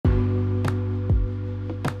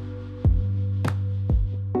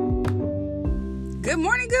Good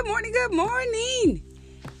morning, good morning, good morning.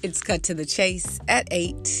 It's Cut to the Chase at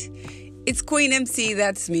 8. It's Queen MC,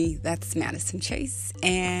 that's me, that's Madison Chase,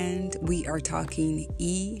 and we are talking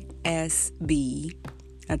ESB.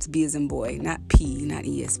 That's B as in boy, not P, not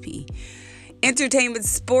ESP. Entertainment,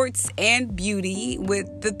 sports, and beauty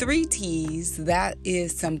with the 3 T's. That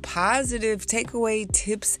is some positive takeaway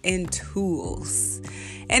tips and tools.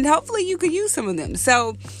 And hopefully you could use some of them.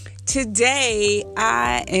 So today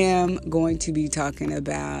I am going to be talking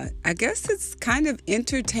about, I guess it's kind of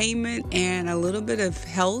entertainment and a little bit of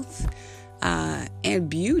health and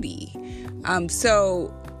beauty.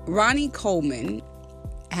 So Ronnie Coleman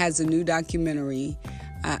has a new documentary.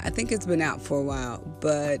 I think it's been out for a while,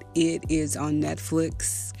 but it is on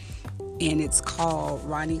Netflix, and it's called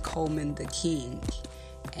Ronnie Coleman the King.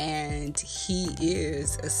 And he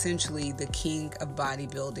is essentially the king of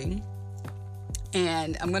bodybuilding.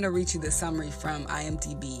 And I'm going to read you the summary from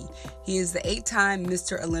IMDb. He is the 8-time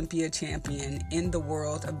Mr. Olympia champion in the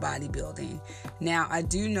world of bodybuilding. Now, I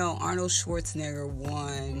do know Arnold Schwarzenegger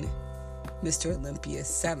won Mr. Olympia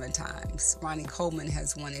 7 times. Ronnie Coleman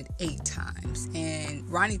has won it 8 times. And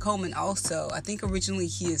Ronnie Coleman also, I think originally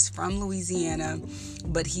he is from Louisiana,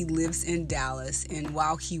 but he lives in Dallas. And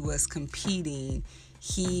while he was competing,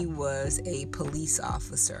 he was a police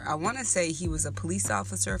officer. I want to say he was a police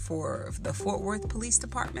officer for the Fort Worth Police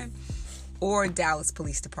Department or Dallas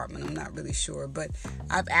Police Department. I'm not really sure. But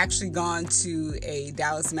I've actually gone to a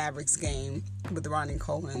Dallas Mavericks game with Ronnie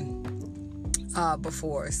Coleman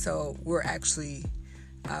before, so we're actually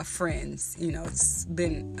friends. You know, it's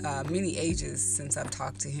been many ages since I've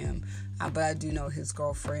talked to him, but I do know his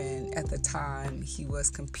girlfriend at the time he was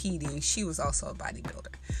competing. She was also a bodybuilder.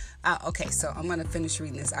 Okay, so I'm going to finish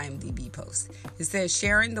reading this IMDb post. It says,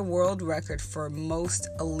 sharing the world record for most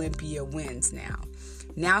Olympia wins now.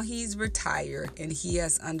 Now he's retired and he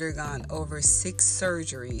has undergone over 6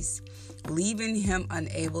 surgeries, leaving him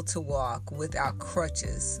unable to walk without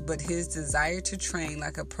crutches, but his desire to train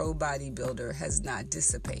like a pro bodybuilder has not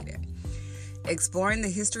dissipated. Exploring the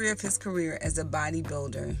history of his career as a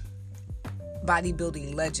bodybuilding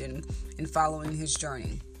legend and following his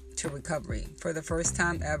journey to recovery. For the first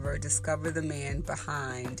time ever, discover the man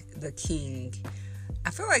behind the king.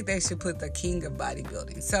 I feel like they should put the king of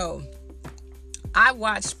bodybuilding. So I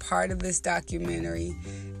watched part of this documentary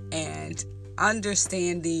and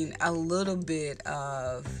understanding a little bit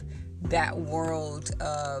of that world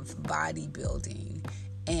of bodybuilding,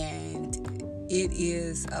 and it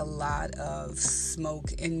is a lot of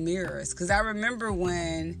smoke and mirrors, because I remember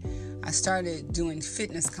when I started doing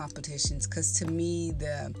fitness competitions, because to me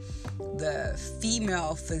the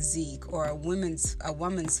female physique or a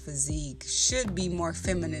woman's physique should be more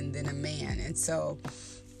feminine than a man. And so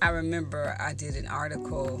I remember I did an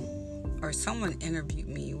article, or someone interviewed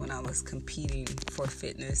me when I was competing for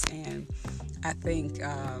fitness, and I think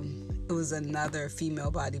it was another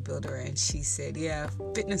female bodybuilder, and she said, yeah,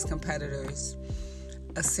 fitness competitors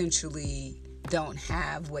essentially don't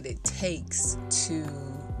have what it takes to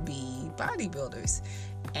be bodybuilders.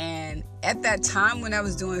 And at that time when I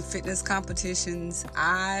was doing fitness competitions,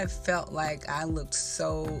 I felt like I looked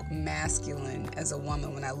so masculine as a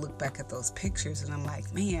woman when I look back at those pictures, and I'm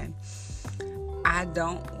like, man, I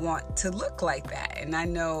don't want to look like that. And I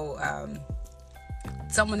know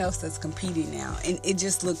someone else that's competing now, and it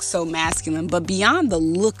just looks so masculine. But beyond the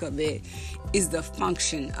look of it is the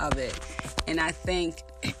function of it. And I think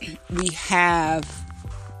we have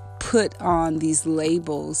put on these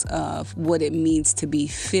labels of what it means to be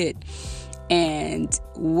fit. And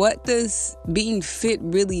what does being fit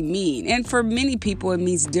really mean? And for many people, it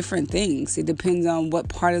means different things. It depends on what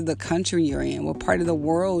part of the country you're in, what part of the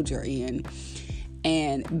world you're in.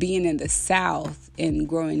 And being in the South and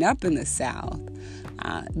growing up in the South,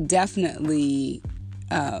 definitely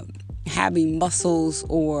having muscles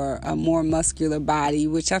or a more muscular body,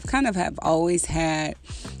 which I've kind of have always had,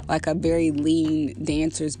 like a very lean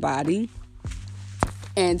dancer's body.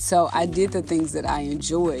 And so I did the things that I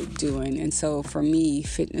enjoyed doing. And so for me,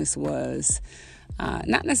 fitness was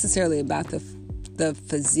not necessarily about the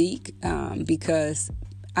physique, because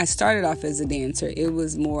I started off as a dancer. It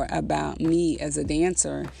was more about me as a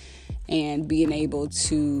dancer and being able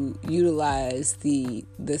to utilize the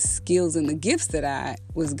skills and the gifts that I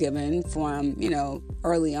was given from,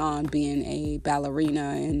 early on being a ballerina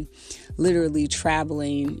and literally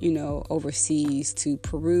traveling, overseas to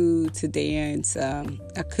Peru to dance.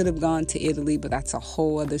 I could have gone to Italy, but that's a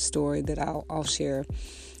whole other story that I'll share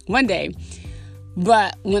one day.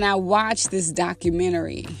 But when I watched this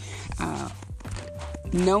documentary,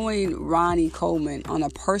 knowing Ronnie Coleman on a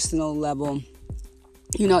personal level,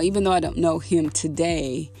 even though I don't know him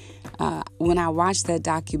today, when I watched that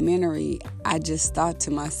documentary, I just thought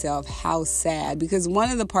to myself, how sad. Because one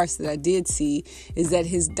of the parts that I did see is that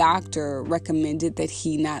his doctor recommended that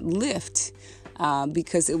he not lift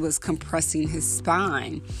because it was compressing his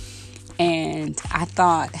spine. And I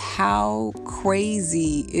thought, how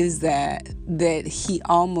crazy is that he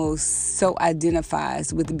almost so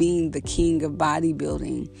identifies with being the king of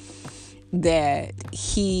bodybuilding that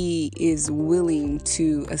he is willing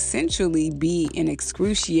to essentially be in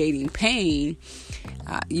excruciating pain.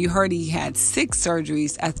 You heard he had 6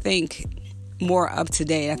 surgeries. I think more up to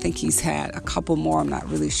date. I think he's had a couple more. I'm not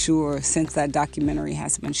really sure since that documentary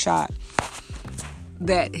has been shot.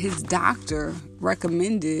 That his doctor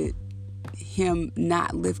recommended him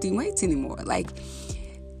not lifting weights anymore.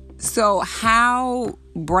 So how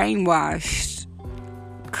brainwashed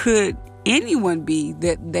could anyone be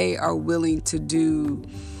that they are willing to do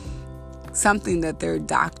something that their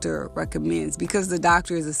doctor recommends? Because the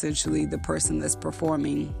doctor is essentially the person that's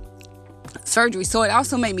performing surgery. So it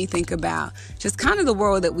also made me think about just kind of the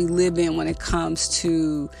world that we live in when it comes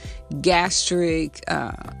to gastric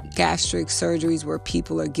surgeries, where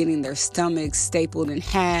people are getting their stomachs stapled in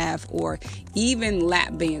half, or even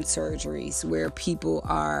lap band surgeries where people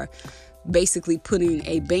are basically putting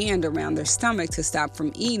a band around their stomach to stop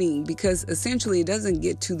from eating, because essentially it doesn't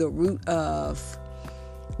get to the root of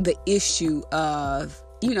the issue of,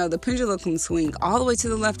 the pendulum can swing all the way to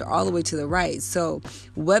the left or all the way to the right. So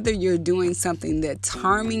whether you're doing something that's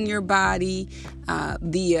harming your body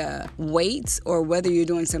via weights, or whether you're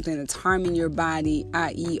doing something that's harming your body,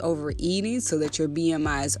 i.e. overeating, so that your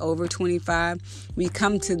BMI is over 25, we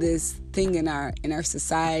come to this thing in our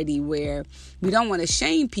society where we don't want to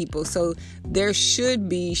shame people. So there should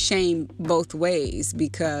be shame both ways,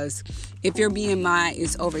 because if your BMI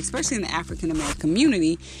is over, especially in the African American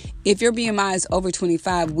community, if your BMI is over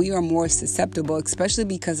 25, we are more susceptible, especially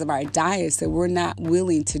because of our diets that we're not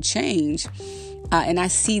willing to change. And I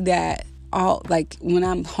see that all, when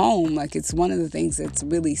I'm home, it's one of the things that's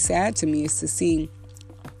really sad to me is to see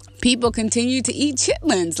people continue to eat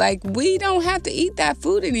chitlins. We don't have to eat that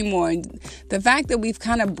food anymore. And the fact that we've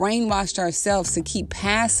kind of brainwashed ourselves to keep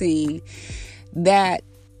passing that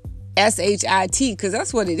SHIT, because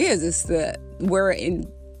that's what it is. We're in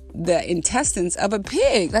the intestines of a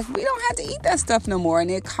pig. We don't have to eat that stuff no more. And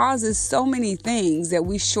it causes so many things that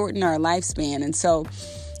we shorten our lifespan. And so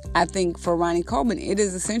I think for Ronnie Coleman, it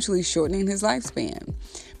is essentially shortening his lifespan,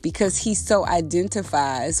 because he so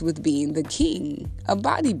identifies with being the king of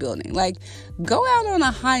bodybuilding. Go out on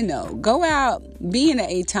a high note. Go out being an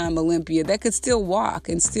 8-time Olympia that could still walk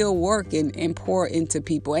and still work and pour into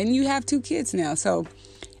people. And you have 2 kids now. So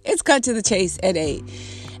it's cut to the chase at 8.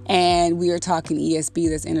 And we are talking ESB,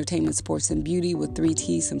 that's Entertainment, Sports, and Beauty, with 3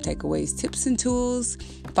 T's, some takeaways, tips, and tools.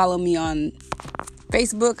 Follow me on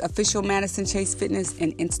Facebook, Official Madison Chase Fitness,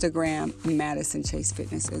 and Instagram, Madison Chase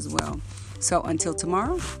Fitness as well. So until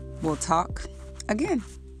tomorrow, we'll talk again.